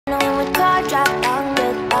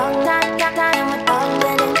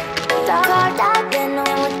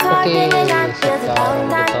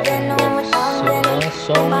kita unboxing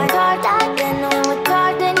langsung.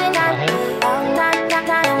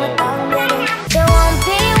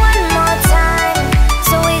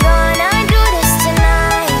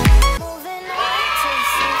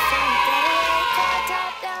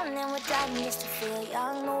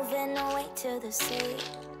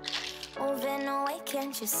 Moving away,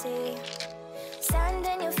 can't you see? Sand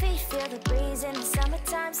in your feet, feel the breeze in the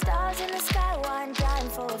summertime. Stars in the sky, one dying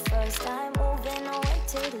for a first time. Moving away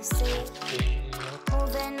to the sea.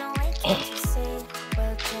 Moving away, can't you see?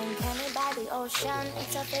 We'll drink honey by the ocean.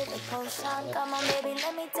 It's our favorite potion. Come on, baby,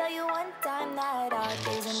 let me tell you one time that our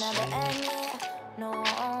days will never end, yeah. No,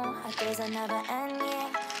 our days will never end, yeah.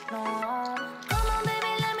 No. Come on,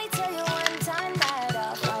 baby, let me tell you one time that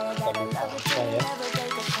our fire that I love it till we never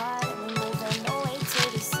break apart.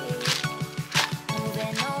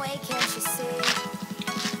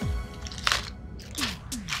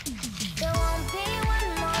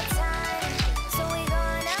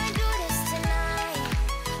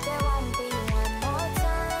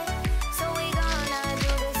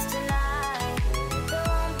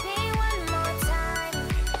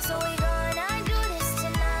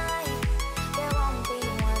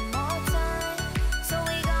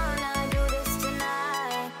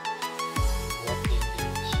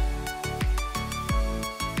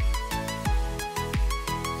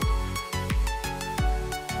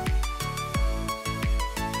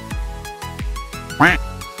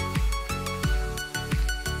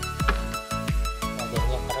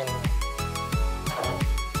 Modelnya keren.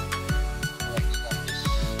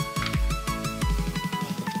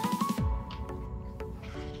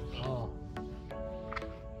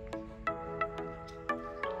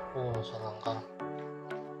 Selangkah.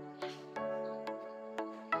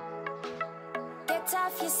 Get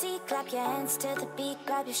off your seat, clap your hands to the beat,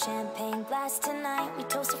 grab your champagne glass tonight. We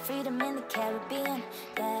toast to freedom in the Caribbean,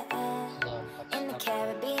 yeah. In the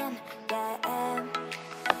Caribbean, yeah.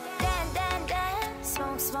 Dan, dan, dan,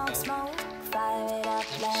 smoke, smoke, smoke. Fire it up,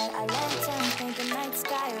 light a lantern. Paint the night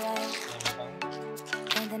sky red.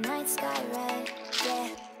 Paint the night sky red, yeah,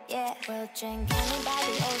 yeah. We'll drink honey by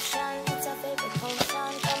the ocean. It's our favorite potion.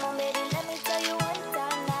 Come on, baby, let me tell you one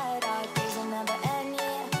time that our days will never end,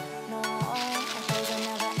 yeah. No, our days will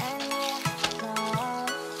never end, yeah. No.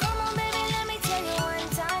 Come on, baby, let me tell you one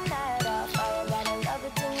time that our fire that I love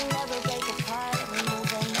it till we never break apart. We're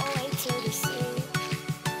moving away to the sea.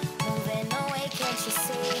 Moving away, can't you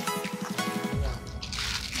see?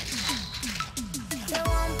 There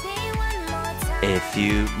won't be one more time. A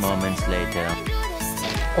few moments later.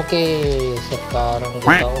 Oke, sekarang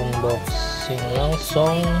kita unboxing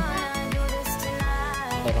langsung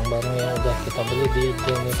barang-barang yang udah kita beli di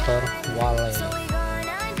janitor wallet,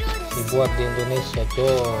 dibuat di Indonesia,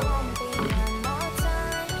 coy.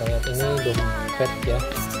 Kita lihat ini dompet ya.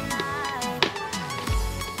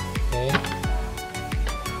 Oke,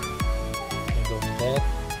 ini dompet,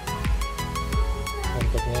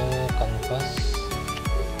 bentuknya kanvas,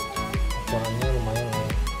 ukurannya lumayan ya.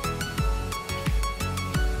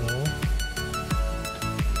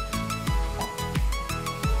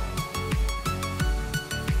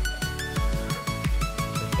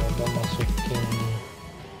 Masukin duitnya.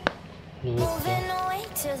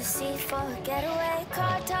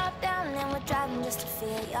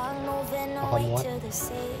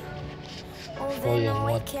 Oh iya,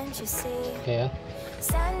 muat. Oke ya,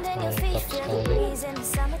 mantap sekali.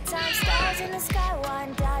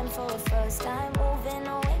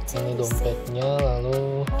 Ini dompetnya,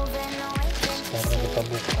 lalu sekarang kita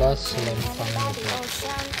buka selempangnya.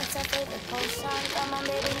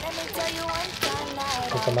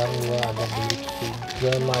 Kemarin gua ada beli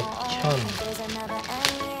 3 macam,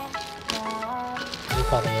 ini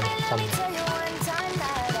varian hitam.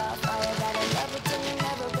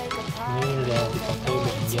 Ini udah dipakai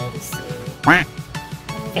belanja.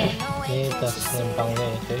 Ini tas selempangnya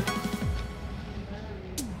ya cuy.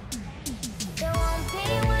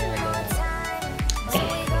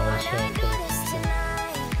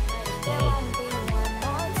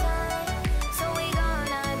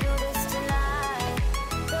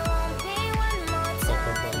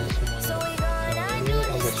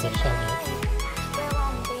 Susah ya.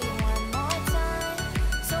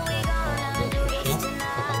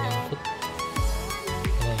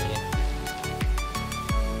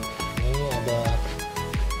 Ini ada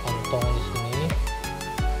kantong di sini.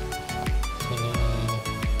 Sini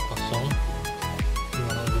kosong.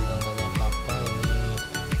 Mana juga nggak ada apa-apa. Ini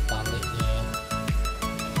talinya ya.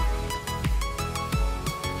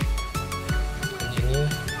 Ini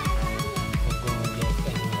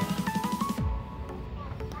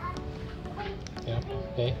ya,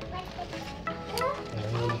 oke. Nah,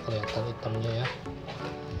 ini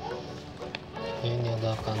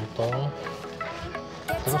kantong,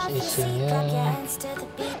 terus isinya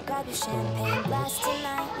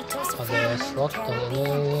ada slot, dan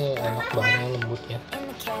ini enak, bahannya lembut ya.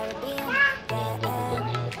 Ini ada juga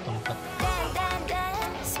nih tempat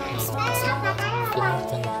naruh mungkin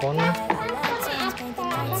handphone.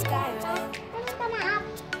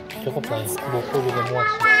 Cukup lah ya, buku juga muat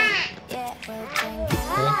sih.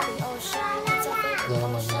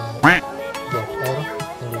 Dalam ada dokter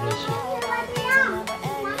Indonesia.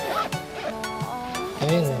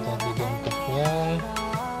 Ini tadi dompetnya,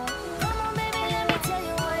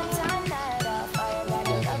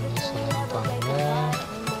 dan ini selempangnya.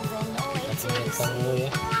 Kita lihatkan dulu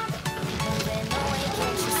ya.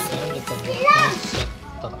 Sekarang kita buat set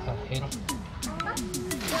terakhir.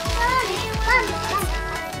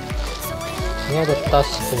 Ini ada tas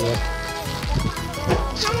tuh ya.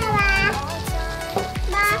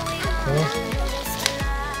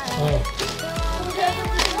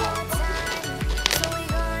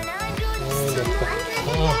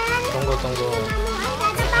 Tunggu.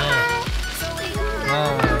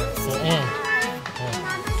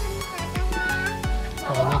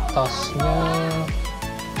 Ini tasnya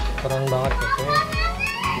keren banget gitu.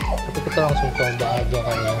 Tapi kita langsung coba aja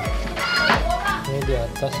kali ya. Ini di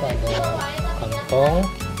atas ada kantong.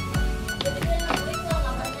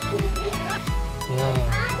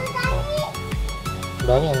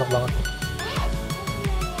 Udahnya enak banget.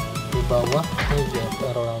 Di bawah ini dia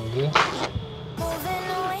taruh lagi.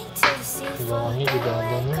 Di bawahnya juga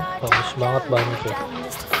ada nih, bagus banget bahannya tuh.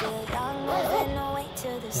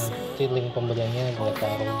 Nanti link pembeliannya gue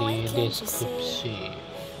taruh di deskripsi.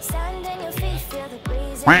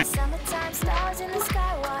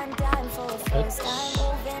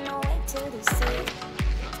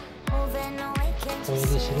 Oh,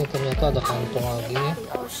 di sini ternyata ada kantong lagi.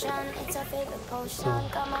 Tuh,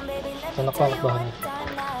 enak banget bahannya.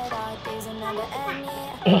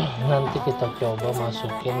 Nanti kita coba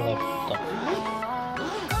masukin laptop.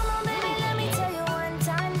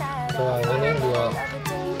 Wah, ini dua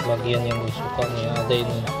bagian yang gue suka nih, ada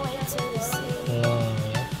ini. Nah,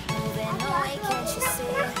 ya.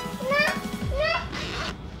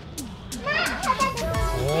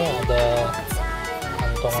 Ini ada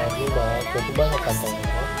kantong lagi, berarti banyak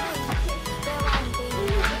kantongnya.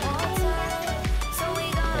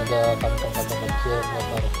 Ada kantong-kantong kecil buat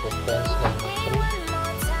taruh pulpen segala macam.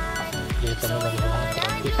 Jahitannya bagus banget,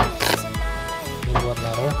 rapi. Ini buat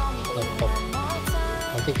naruh laptop.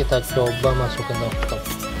 Nanti kita coba masukin laptop.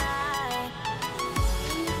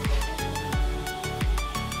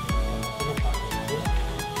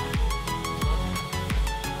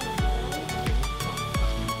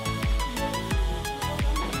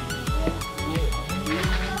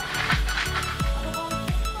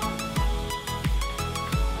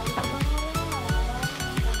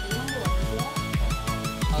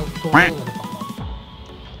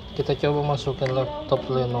 Kita coba masukin laptop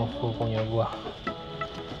Lenovo punya gua.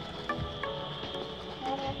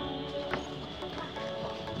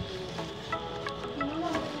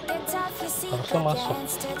 Harusnya masuk.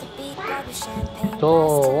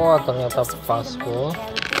 Tuh, wah ternyata pas bro.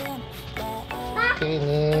 Oke,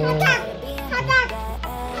 ini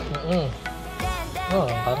oh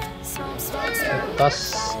ntar tas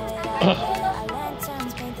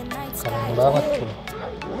keren banget bro.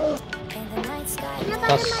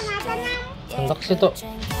 Tas hendak sih tuh.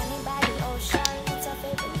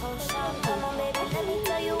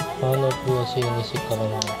 Menurut gua sih ini sih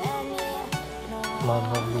keren.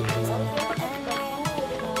 Mana belum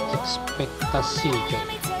ekspektasi coy.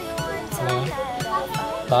 Nih,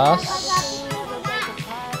 tas,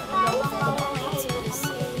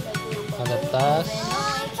 ada tas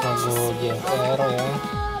logo Empero ya.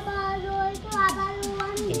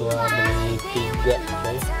 Kedua beli 3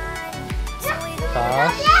 coy.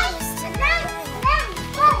 Tas,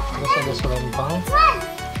 terus ada selempang.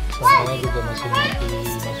 Selempangnya juga masih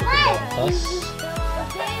dimasukin dalam tas.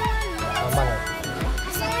 Aman ya?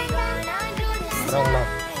 Keren banget.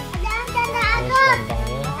 Ini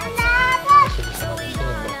selempangnya masih bisa masuk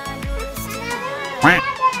sini tuh.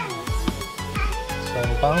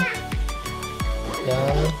 Selempang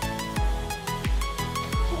dan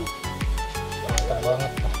mantap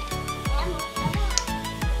banget.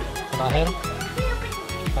 Terakhir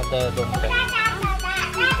ada dompet.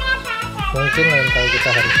 Mungkin lain kali kita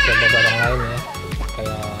harus coba barang lain ya,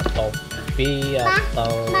 kayak topi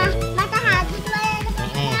atau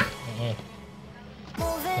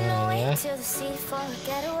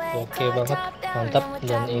oke banget, mantap.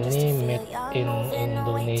 Dan ini made in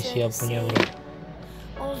Indonesia punya bro.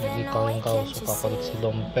 Jadi kalau suka koleksi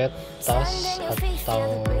dompet, tas,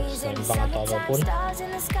 atau selempang atau apapun,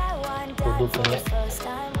 kudu punya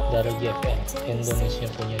dari GFN Indonesia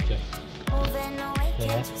punya coy. Nih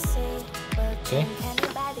ya. Oke.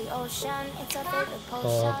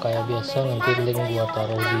 Kayak biasa nanti link gua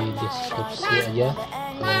taruh di deskripsi aja.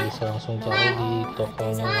 Kalian bisa langsung cari di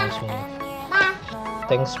tokonya langsung.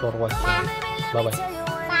 Thanks for watching. Bye bye.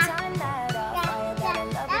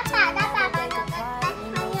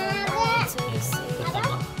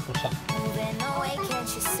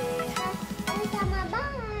 Sama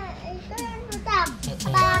banget itu yang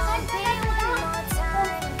rusak.